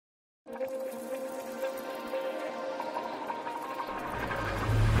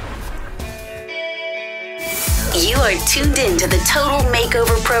You are tuned in to the Total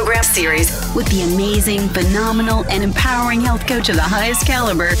Makeover Program series with the amazing, phenomenal, and empowering health coach of the highest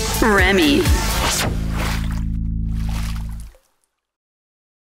caliber, Remy.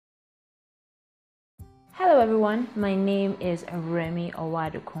 Hello everyone, my name is Remy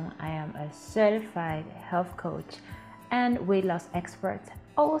Owadukun. I am a certified health coach and weight loss expert,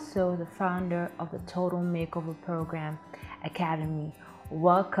 also the founder of the Total Makeover Program Academy.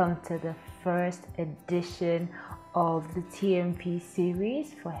 Welcome to the first edition of the TMP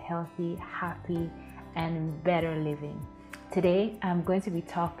series for healthy, happy, and better living. Today, I'm going to be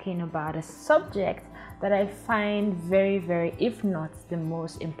talking about a subject that I find very, if not the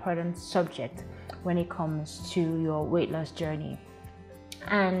most important subject when it comes to your weight loss journey.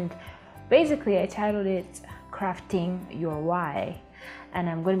 And basically, I titled it Crafting Your Why. And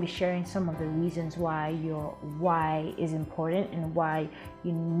I'm going to be sharing some of the reasons why your why is important and why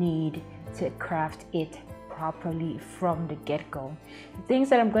you need to craft it properly from the get-go. The things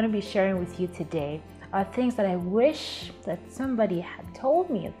that I'm going to be sharing with you today are things that I wish that somebody had told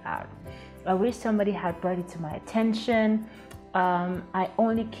me about. I wish somebody had brought it to my attention. I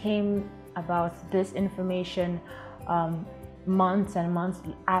only came about this information months and months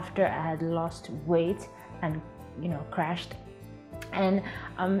after I had lost weight and crashed. And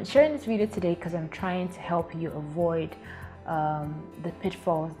I'm sharing this video today because I'm trying to help you avoid the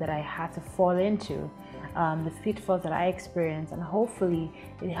pitfalls that I had to fall into, the pitfalls that I experienced, and hopefully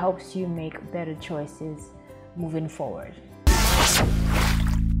it helps you make better choices moving forward.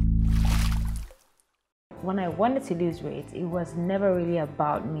 When I wanted to lose weight, it was never really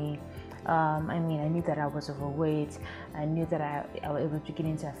about me. I knew that I was overweight. I knew that it was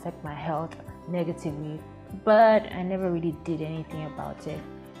beginning to affect my health negatively, but I never really did anything about it.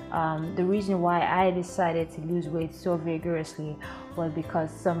 The reason why I decided to lose weight so vigorously was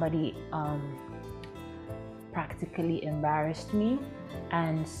because somebody practically embarrassed me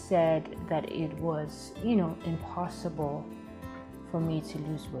and said that it was, impossible for me to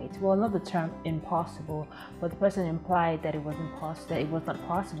lose weight. Well, not the term impossible, but the person implied that it was impossible, that it was not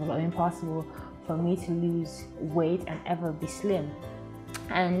possible or impossible for me to lose weight and ever be slim.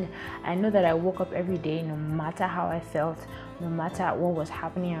 And I know that I woke up every day, no matter how I felt, no matter what was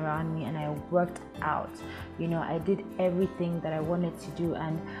happening around me, and I worked out. I did everything that I wanted to do,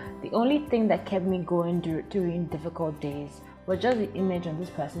 and the only thing that kept me going during difficult days was just the image on this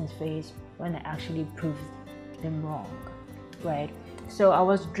person's face when I actually proved them wrong, right? So I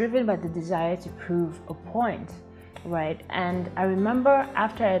was driven by the desire to prove a point, right? And I remember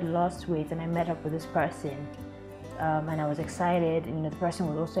after I had lost weight and I met up with this person, and I was excited, the person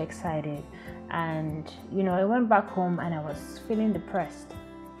was also excited, and I went back home and I was feeling depressed.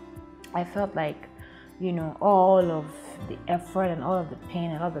 I felt like all of the effort and all of the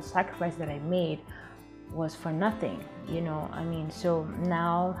pain and all the sacrifice that I made was for nothing. So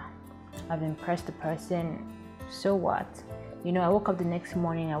now I've impressed the person, so what? I woke up the next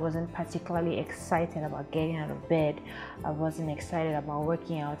morning, I wasn't particularly excited about getting out of bed. I wasn't excited about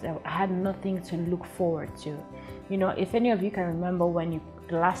working out. I had nothing to look forward to. If any of you can remember when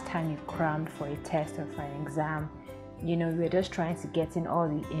the last time you crammed for a test or for an exam, you were just trying to get in all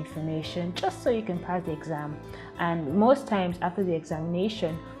the information just so you can pass the exam. And most times after the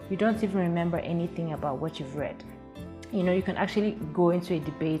examination, you don't even remember anything about what you've read. You can actually go into a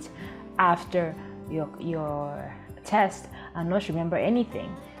debate after your test and not remember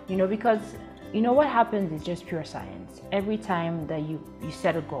anything, because what happens is just pure science. Every time that you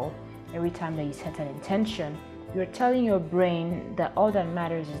set a goal, every time that you set an intention, you're telling your brain that all that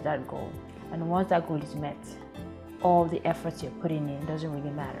matters is that goal, and once that goal is met, all the efforts you're putting in doesn't really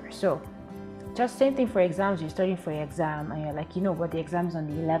matter. So just same thing for exams. You're studying for your exam and you're like, the exam is on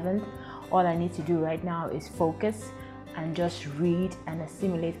the 11th. All I need to do right now is focus and just read and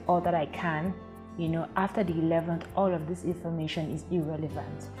assimilate all that I can. After the 11th, all of this information is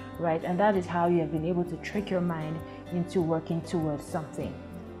irrelevant, right? And that is how you have been able to trick your mind into working towards something.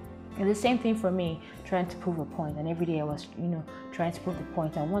 And the same thing for me, trying to prove a point. And every day I was, trying to prove the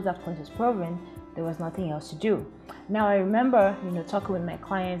point. And once that point was proven, there was nothing else to do. Now I remember, talking with my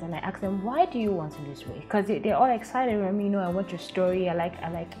clients, and I asked them, why do you want to lose weight? Because they're all excited. I want your story. I like,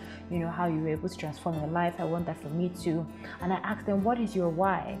 how you were able to transform your life. I want that for me too. And I asked them, what is your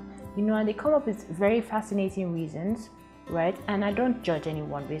why? And they come up with very fascinating reasons, right? And I don't judge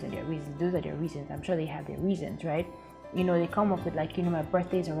anyone based on their reasons. Those are their reasons. I'm sure they have their reasons, right? They come up with my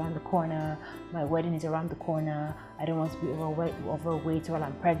birthday is around the corner, my wedding is around the corner, I don't want to be overweight while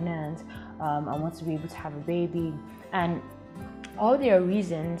I'm pregnant, I want to be able to have a baby. And all their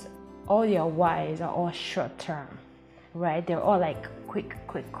reasons, all their whys are all short term, right? They're all like quick,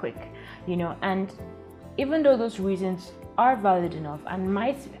 and even though those reasons are valid enough and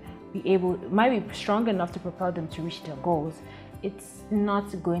might be strong enough to propel them to reach their goals, it's not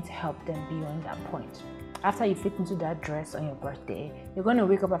going to help them beyond that point. After you fit into that dress on your birthday, you're going to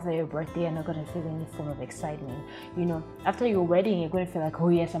wake up after your birthday and not going to feel any form of excitement. After your wedding, you're going to feel like, oh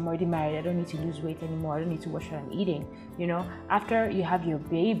yes, I'm already married, I don't need to lose weight anymore, I don't need to watch what I'm eating. After you have your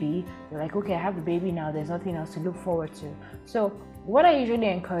baby, you're like, okay, I have a baby now, there's nothing else to look forward to. So what I usually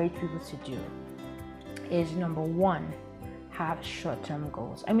encourage people to do is, number one, have short-term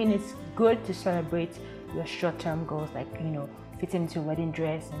goals. I mean, it's good to celebrate your short-term goals, like fitting into a wedding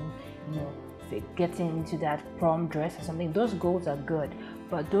dress and getting into that prom dress or something. Those goals are good,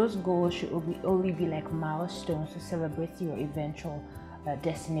 but those goals should only be like milestones to celebrate your eventual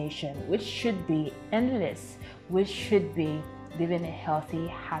destination, which should be endless, which should be living a healthy,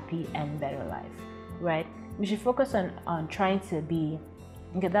 happy, and better life, right? We should focus on trying to be.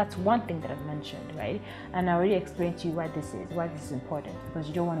 Okay, that's one thing that I've mentioned, right? And I already explained to you why this is important, because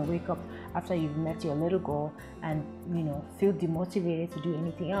you don't want to wake up after you've met your little goal and feel demotivated to do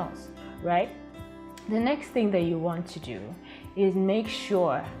anything else, right? The next thing that you want to do is make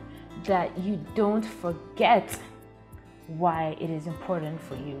sure that you don't forget why it is important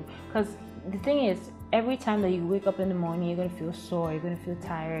for you. Because the thing is, every time that you wake up in the morning, you're going to feel sore, you're going to feel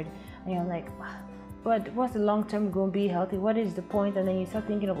tired, and you're like, but what's the long-term goal? Be healthy. What is the point? And then you start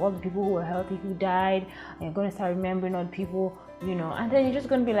thinking of all the people who were healthy, who died, and you're going to start remembering all the people, and then you're just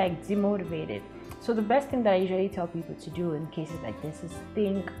going to be like demotivated. So the best thing that I usually tell people to do in cases like this is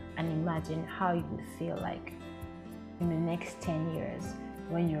think and imagine how you would feel like in the next 10 years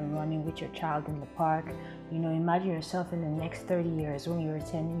when you're running with your child in the park. Imagine yourself in the next 30 years when you're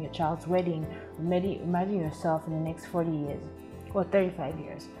attending your child's wedding. Imagine yourself in the next 40 years or 35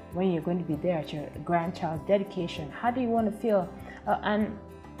 years when you're going to be there at your grandchild's dedication. How do you want to feel? And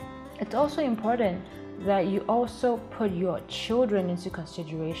it's also important that you also put your children into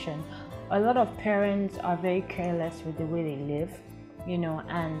consideration. A lot of parents are very careless with the way they live,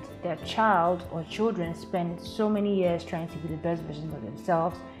 and their child or children spend so many years trying to be the best version of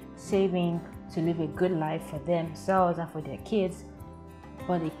themselves, saving to live a good life for themselves and for their kids,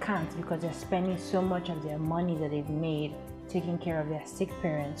 but they can't because they're spending so much of their money that they've made taking care of their sick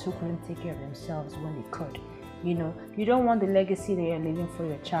parents who couldn't take care of themselves when they could. You don't want the legacy that you're leaving for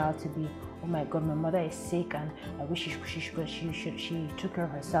your child to be, oh my God, my mother is sick and I wish she took care of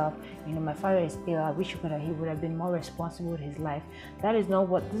herself. My father is ill, I wish he would have been more responsible with his life. These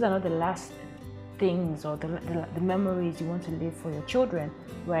are not the last things or the memories you want to live for your children,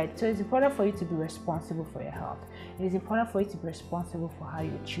 right? So it's important for you to be responsible for your health. It is important for you to be responsible for how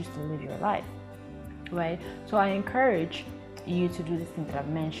you choose to live your life, right? So I encourage you to do this thing that I've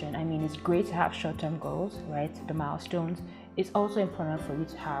mentioned. I mean, it's great to have short-term goals, right? The milestones. It's also important for you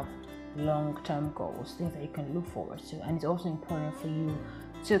to have long-term goals, things that you can look forward to. And it's also important for you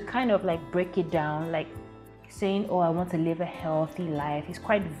to kind of like break it down, like saying, oh, I want to live a healthy life. It's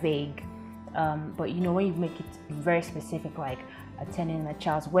quite vague, but when you make it very specific, like attending my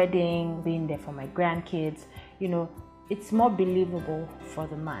child's wedding, being there for my grandkids, it's more believable for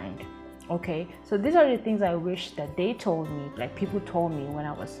the mind. Okay, so these are the things I wish that they told me, like people told me when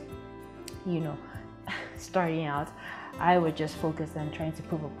I was, starting out. I was just focused on trying to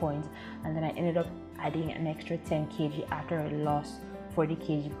prove a point, and then I ended up adding an extra 10 kg after I lost 40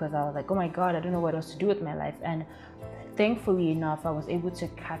 kg because I was like, oh my God, I don't know what else to do with my life. And thankfully enough, I was able to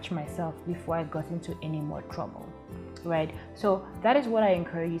catch myself before I got into any more trouble, right? So that is what I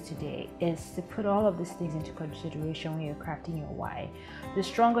encourage you today, is to put all of these things into consideration when you're crafting your why. The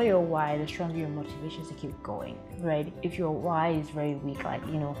stronger your why, the stronger your motivation to keep going, right? If your why is very weak, like,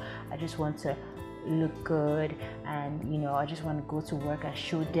 I just want to look good and I just want to go to work and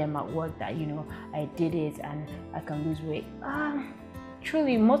show them at work that I did it and I can lose weight.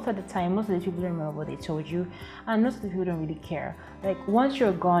 Truly, most of the time, most of the people don't remember what they told you, and most of the people don't really care. Like once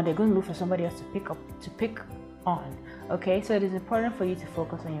you're gone, they're going to look for somebody else to pick on. Okay, so it is important for you to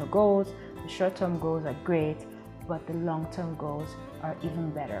focus on your goals. The short-term goals are great, but the long-term goals are even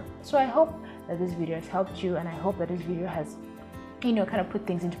better. So I hope that this video has helped you, and I hope that this video has kind of put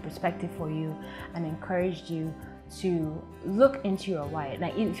things into perspective for you and encouraged you to look into your why.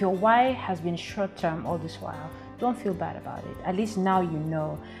 Like if your why has been short-term all this while, don't feel bad about it. At least now you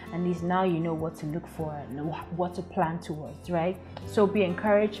know. At least now you know what to look for and what to plan towards, right? So be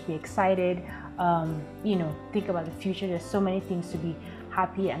encouraged, be excited, think about the future. There's so many things to be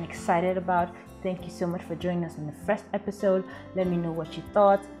happy and excited about. Thank you so much for joining us in the first episode. Let me know what you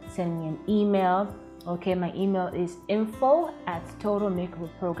thought. Send me an email Okay, my email is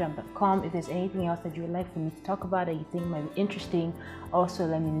info@totalmakeoverprogram.com. If there's anything else that you would like for me to talk about that you think might be interesting, also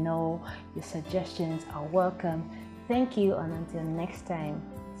let me know. Your suggestions are welcome. Thank you, and until next time,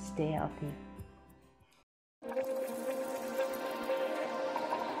 stay healthy.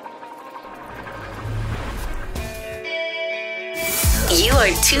 You are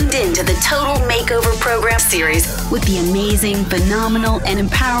tuned in to the Total Makeover Program series with the amazing, phenomenal, and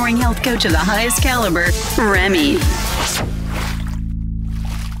empowering health coach of the highest caliber, Remy.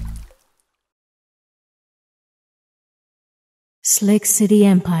 Slick City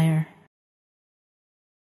Empire.